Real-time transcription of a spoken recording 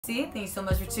Thank you so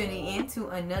much for tuning in to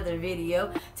another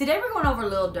video. Today we're going over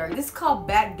Lil Durk. This is called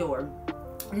Backdoor.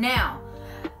 Now,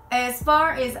 as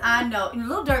far as I know,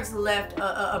 Lil Durk's left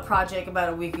a project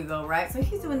about a week ago, right? So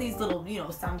he's doing these little,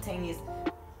 simultaneous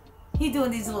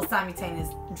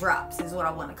drops is what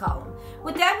I want to call them.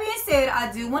 With that being said,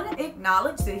 I do want to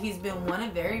acknowledge that he's been one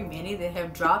of very many that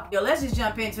have dropped. Yo, let's just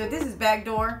jump into it. This is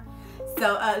Backdoor.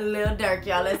 So, Lil Durk,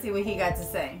 y'all, let's see what he got to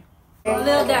say.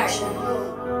 Lil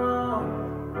Durk.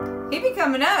 He be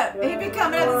coming up. He be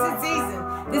coming up. This is season.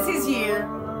 This is year.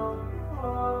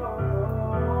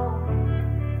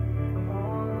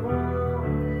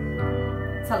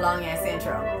 It's a long ass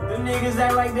intro. The niggas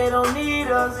act like they don't need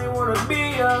us. They wanna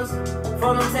be us.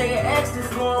 For them taking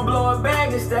ecstasy, gonna blow a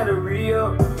bag instead of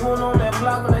real. You went on that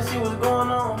block when that shit was going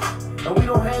on. And we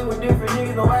don't hang with different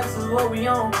niggas. No access what we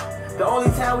on. The only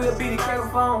time we'll be the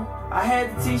microphone. I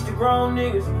had to teach the grown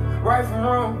niggas right from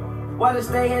wrong. Why they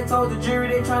stay and told the jury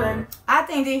they trying to... I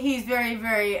think that he's very,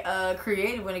 very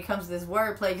creative when it comes to this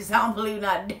wordplay, because I don't believe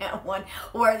not damn one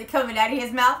word coming out of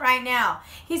his mouth right now.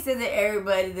 He said that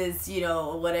everybody that's,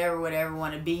 whatever,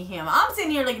 want to be him. I'm sitting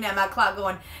here looking at my clock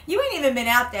going, you ain't even been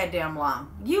out that damn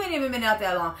long. You ain't even been out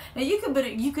that long. Now, you could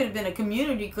have been a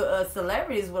community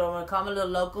celebrity is what I want to call him, a little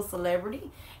local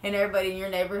celebrity. And everybody in your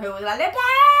neighborhood was like, Lil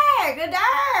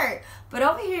Durk. But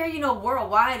over here,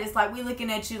 worldwide, it's like we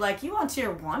looking at you like you on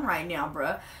tier 1 right now,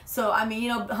 bruh. So, I mean,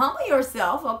 humble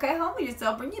yourself, okay? Humble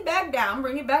yourself. Bring it back down.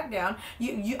 Bring it back down.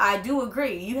 I do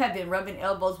agree. You have been rubbing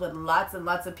elbows with lots and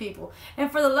lots of people.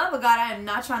 And for the love of God, I am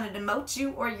not trying to demote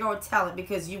you or your talent,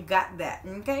 because you got that,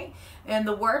 okay? And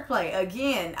the wordplay,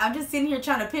 again, I'm just sitting here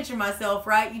trying to picture myself,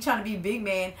 right? You trying to be big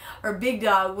man or big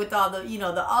dog with all the,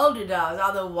 the older dogs,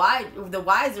 all the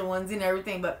wiser ones and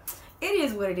everything. But it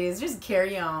is what it is. Just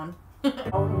carry on.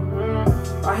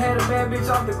 I had a bad bitch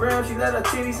off the ground, she let her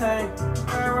titties hang.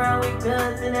 Turn around with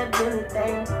guns in that Billy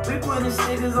thing. We putting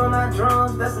stickers on our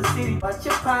drums, that's a city. Watch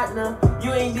your partner,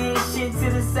 you ain't did shit to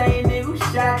the same nigga who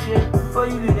shot you. Before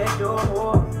you did that door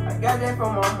whore, I got that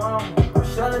from my mom. I'm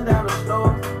shutting down the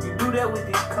store. You do that with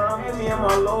these calm, me and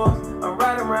my lords. I'm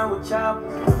riding around with y'all.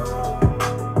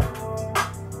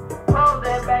 Hold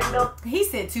that back though. He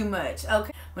said too much,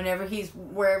 okay? Whenever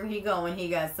wherever he going, he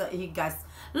got.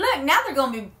 Look, now they're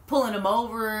gonna be pulling him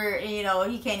over. He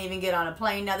can't even get on a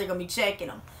plane. Now they're gonna be checking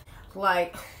him.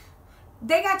 Like,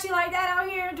 they got you like that out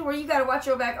here to where you gotta watch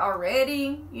your back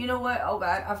already. You know what? Oh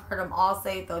God, I've heard them all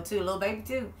say it though too. Lil Baby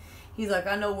too. He's like,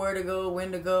 I know where to go,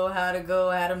 when to go, how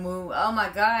to move. Oh my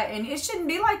God, and it shouldn't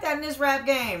be like that in this rap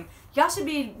game. Y'all should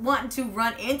be wanting to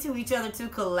run into each other to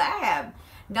collab.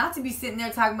 Not to be sitting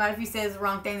there talking about if he says the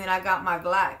wrong thing that I got my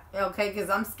Glock, okay? Because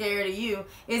I'm scared of you.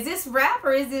 Is this rap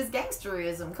or is this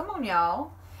gangsterism? Come on,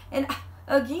 y'all. And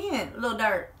again, Lil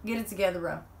Durk, get it together,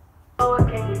 bro. Oh, I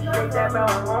can't get straight that about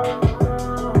home.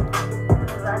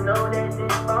 Cause I know that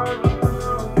this phony.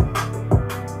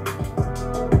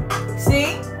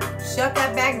 See? Shut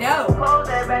that back door. Hold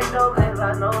that back door, cause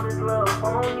I know this little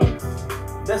phony.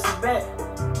 That's a bet.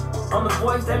 I'm the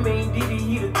voice that made Diddy,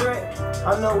 he the threat.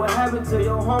 I know what happened to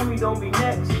your homie, don't be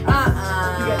next. He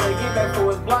gotta get back for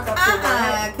his block.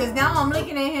 Because now I'm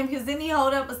looking at him, because didn't he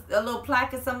hold up a little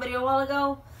plaque of somebody a while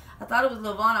ago? I thought it was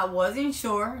Lil Vaughn. I wasn't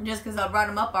sure, just because I brought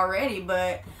him up already.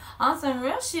 But on some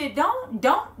real shit, don't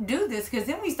do this, because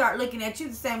then we start looking at you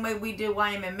the same way we did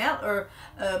YM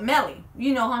and Melly.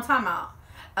 You know what I'm talking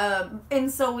about.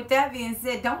 And so with that being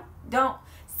said, don't.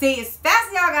 See, as fast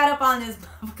as y'all got up on this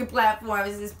platform,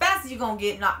 it's as fast as you're going to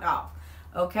get knocked off.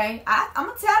 Okay? I'm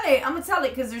going to tell it. I'm going to tell it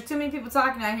because there's too many people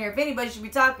talking out here. If anybody should be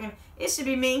talking, it should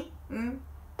be me. Feel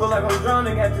like I'm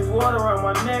drowning, got this water around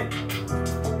my neck.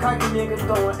 Cocky niggas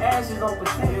throwing ashes on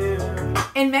potato.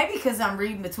 And maybe because I'm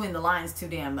reading between the lines too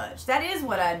damn much. That is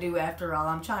what I do after all.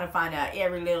 I'm trying to find out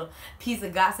every little piece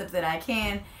of gossip that I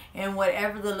can. And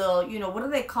whatever the little, what do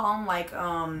they call them? Like,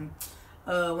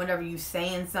 whenever you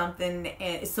saying something,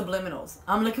 and it's subliminals.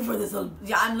 I'm looking for this.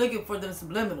 I'm looking for them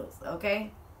subliminals.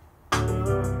 Okay.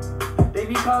 They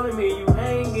be calling me you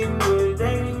hanging with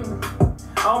them.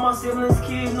 All my siblings'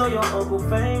 kids know your Uncle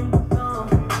Fame.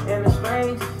 And the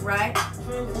strangers, right?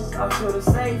 I feel the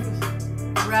safest.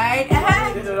 Right.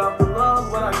 Did it off the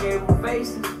love, but I gave them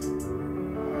faces.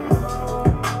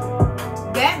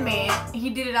 That man, he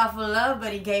did it off of love,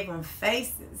 but he gave them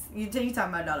faces. You talking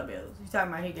about dollar bills. You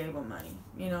talking about he gave them money.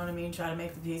 You know what I mean? Try to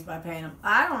make the peace by paying them.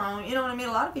 I don't know. You know what I mean?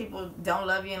 A lot of people don't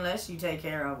love you unless you take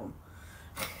care of them.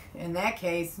 In that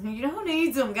case, who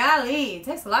needs them? Golly, it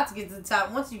takes a lot to get to the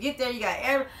top. Once you get there, you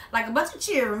got like a bunch of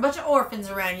children, a bunch of orphans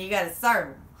around you. You got to serve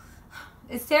them.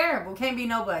 It's terrible. Can't be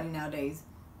nobody nowadays.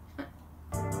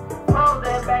 I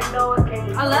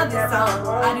love this song.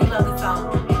 I do love this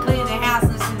song.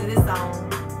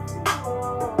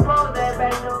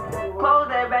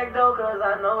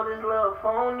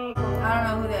 phony. I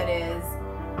don't know who that is.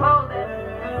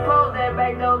 Pull that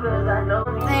back door, cause I know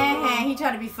me. He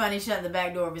tried to be funny, shutting the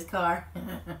back door of his car.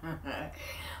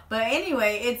 But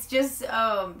anyway, it's just,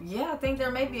 yeah, I think there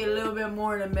may be a little bit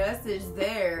more in the message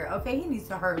there. Okay, he needs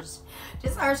to hearse.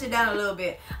 Just hearse it down a little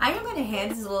bit. I am going to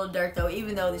hand this Lil Durk, though,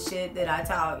 even though the shit that I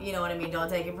talk, you know what I mean, don't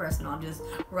take it personal. I'm just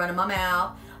running my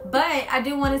mouth. But I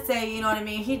do want to say, you know what I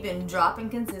mean, he's been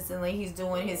dropping consistently. He's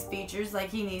doing his features like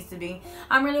he needs to be.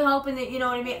 I'm really hoping that, you know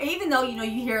what I mean, even though, you know,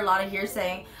 you hear a lot of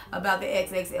hearsay about the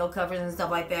XXL covers and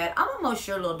stuff like that, I'm almost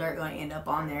sure Lil Durk going to end up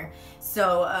on there.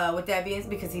 So, with that being,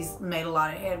 because he's made a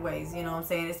lot of headways, you know what I'm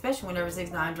saying, especially whenever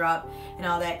 6ix9ine dropped and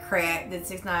all that crap that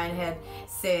 6ix9ine had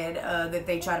said that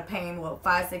they try to pay him, what,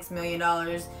 $5-6 million,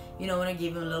 you know, when I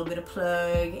give him a little bit of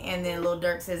plug, and then Lil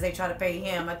Durk says they try to pay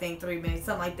him, I think, $3 million,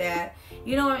 something like that.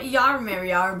 You know, y'all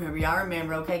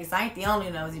remember, okay, because I ain't the only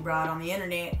nosy broad on the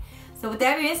internet. So with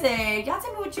that being said, y'all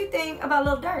tell me what you think about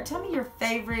Lil Durk. Tell me your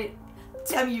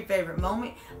favorite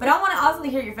moment. But I want to also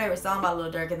hear your favorite song by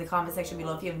Lil Durk in the comment section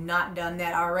below if you have not done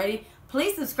that already.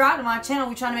 Please subscribe to my channel.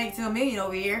 We're trying to make it to 1 million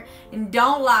over here. And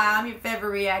don't lie, I'm your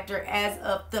favorite reactor as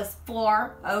of thus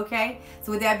far. Okay?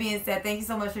 So with that being said, thank you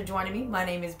so much for joining me. My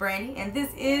name is Brandy, and this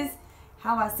is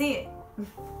How I See It.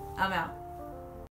 I'm out.